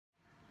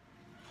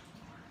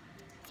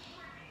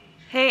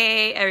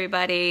Hey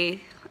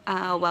everybody,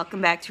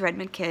 welcome back to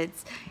Redmond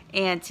Kids,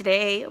 and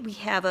today we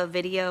have a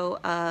video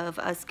of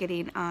us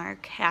getting our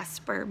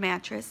Casper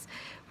mattress,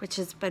 which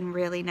has been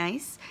really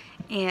nice.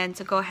 And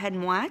to go ahead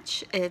and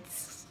watch,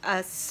 it's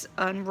us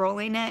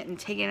unrolling it and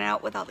taking it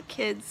out with all the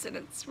kids, and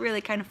it's really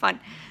kind of fun.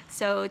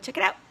 So check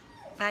it out.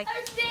 Bye.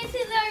 Our spaces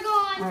are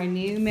gone. Our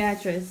new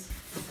mattress.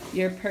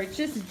 Your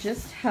purchase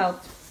just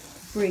helped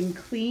bring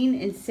clean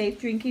and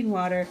safe drinking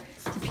water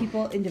to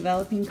people in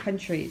developing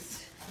countries.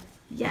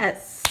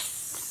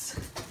 Yes.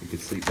 You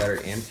could sleep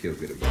better and feel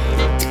good about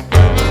it.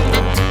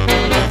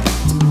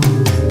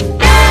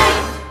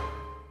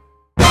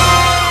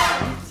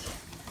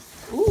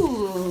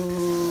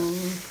 Ooh.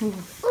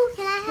 Ooh,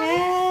 can I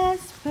have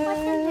Casper.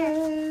 What's in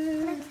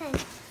here? What's in?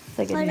 It's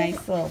like a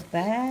nice little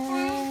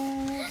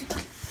bag.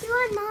 You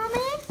want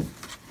mommy?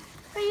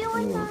 Or you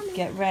want mommy? Ooh,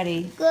 get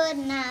ready. Good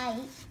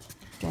night.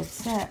 Get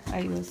set. Are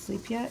you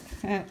asleep yet?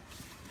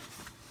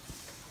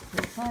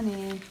 You're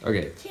funny.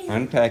 Okay,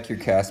 unpack your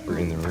Casper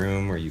in the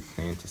room where you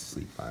plan to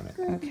sleep on it.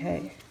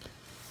 Okay.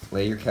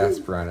 Lay your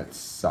Casper on its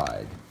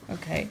side.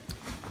 Okay.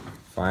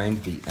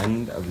 Find the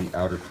end of the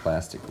outer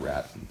plastic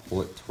wrap and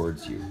pull it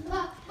towards you.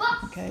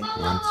 Okay.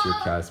 Once your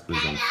Casper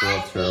is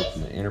unfurled, tear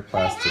open the inner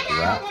plastic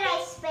wrap.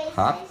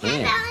 Hop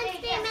in.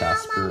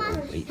 Casper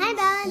awaits. Hi,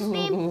 Balance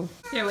Beam. Ooh.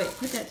 Here, wait.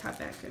 Put that top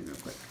back in real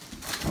quick.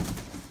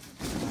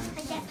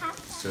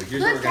 So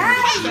here's what we're going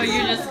to do. So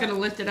you're just going to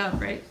lift it up,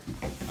 right?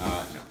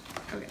 No.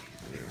 Okay.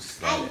 We're gonna I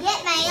slide it.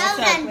 get my What's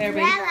own up,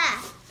 Larry? umbrella.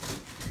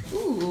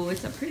 Ooh,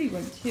 it's a pretty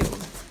one, too.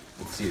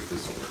 Let's see if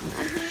this will work.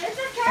 It's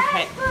a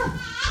Okay.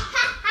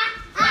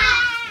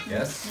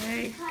 Yes?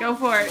 Okay, go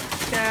for it,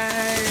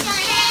 guys.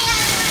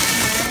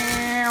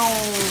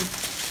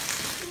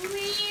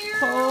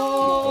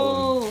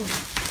 Oh.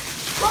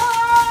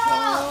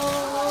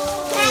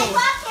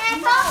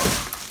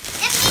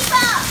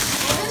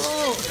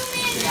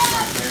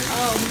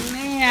 Oh,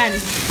 man.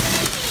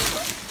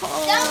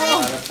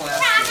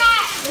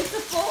 It's a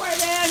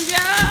four-man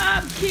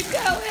job. Keep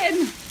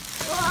going.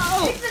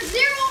 Whoa. It's a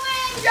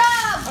zero-man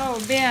job. Oh,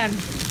 man.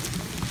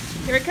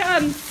 Here it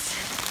comes.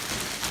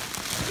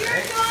 Here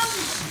it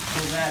comes.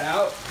 Pull that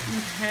out.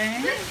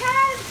 Okay. The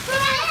Casper.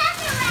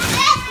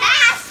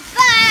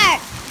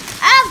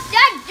 Of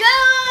the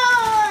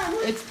Dome.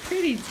 It's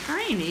pretty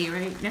tiny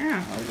right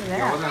now. Look at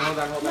that. Hold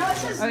on.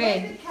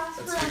 Okay.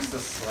 Let's fix the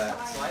slab.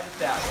 Slide it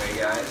that way,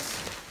 guys.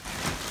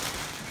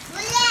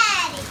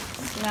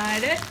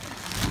 Slide it.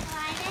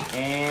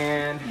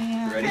 And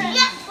ready?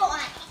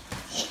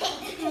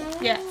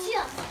 Yeah.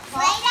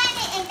 Slide on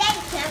it and then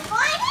jump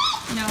on it?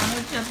 No,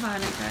 don't jump on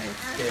it, guys.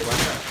 Okay,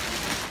 watch out.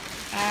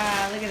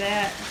 Ah, look at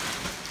that.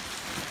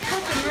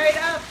 Popping right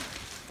up.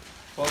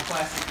 Pull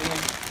plastic in.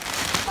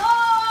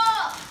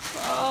 Oh!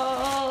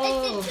 Oh.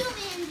 It's a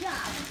two-man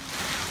job.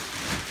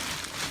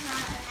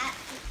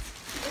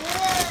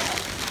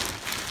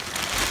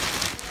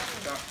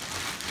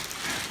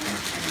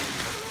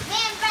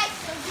 Man, Bryce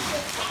will do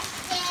the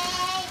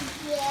testing.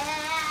 Yeah.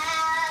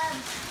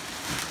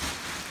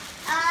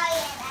 Oh,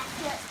 yeah, that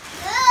feels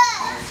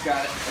good. It's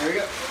got it. There we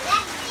go.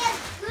 That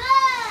feels good.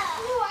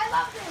 Ooh, I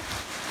love this.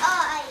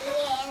 Oh,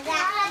 yeah,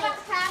 that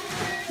feels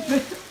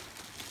good.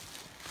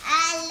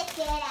 Look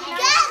at that.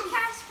 Good,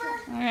 Casper.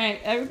 All right,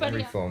 everybody.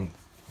 Memory foam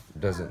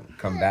doesn't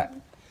come back.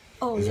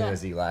 Oh, Isn't yeah.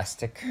 as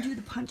elastic. Do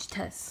the punch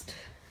test.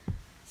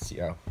 See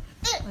how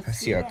Let's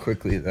see how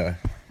quickly the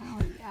Oh,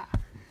 yeah.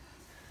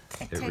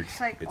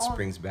 it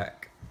springs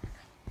back.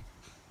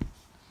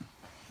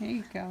 There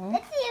you go.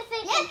 Let's see if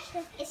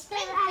it's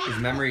Because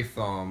memory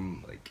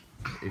foam, like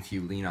if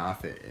you lean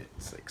off it,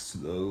 it's like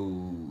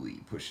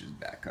slowly pushes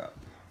back up.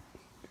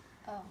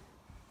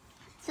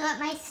 So it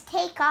might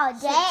take all day.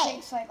 So it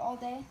takes like all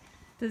day.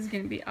 This is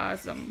going to be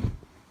awesome.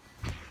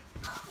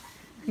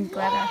 I'm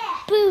glad I...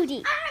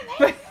 Booty.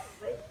 Good.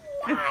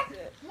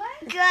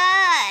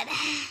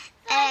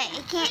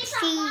 I can't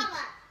see.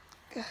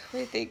 What do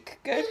you think?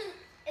 Good?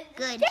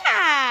 Good.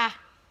 Yeah.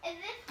 Is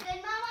this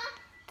good, Mama?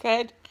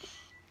 Good.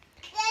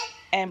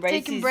 And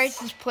Taking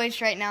Bracey's, Bryce's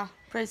place right now.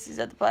 Bracey's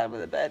at the bottom of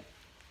the bed.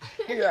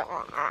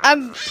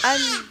 I'm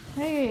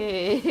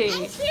Hey.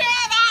 Intruder!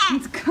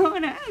 What's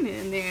going on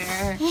in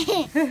there?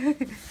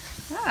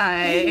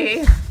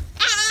 Hi.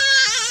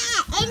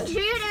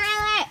 Intruder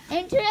alert!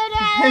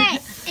 Intruder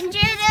alert!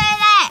 Intruder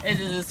alert! Is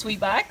it a sweet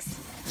box?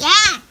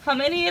 Yeah. How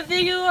many of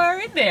you are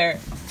in there?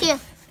 2.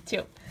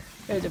 2.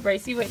 There's a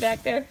Bracey way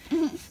back there.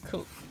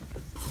 Cool.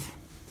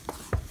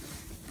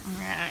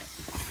 Alright.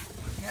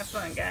 Have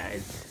fun,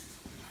 guys.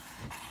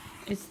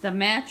 It's the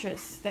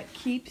mattress that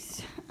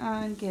keeps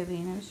on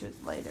giving. I wish it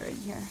was lighter in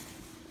here.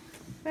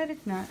 But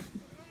it's not.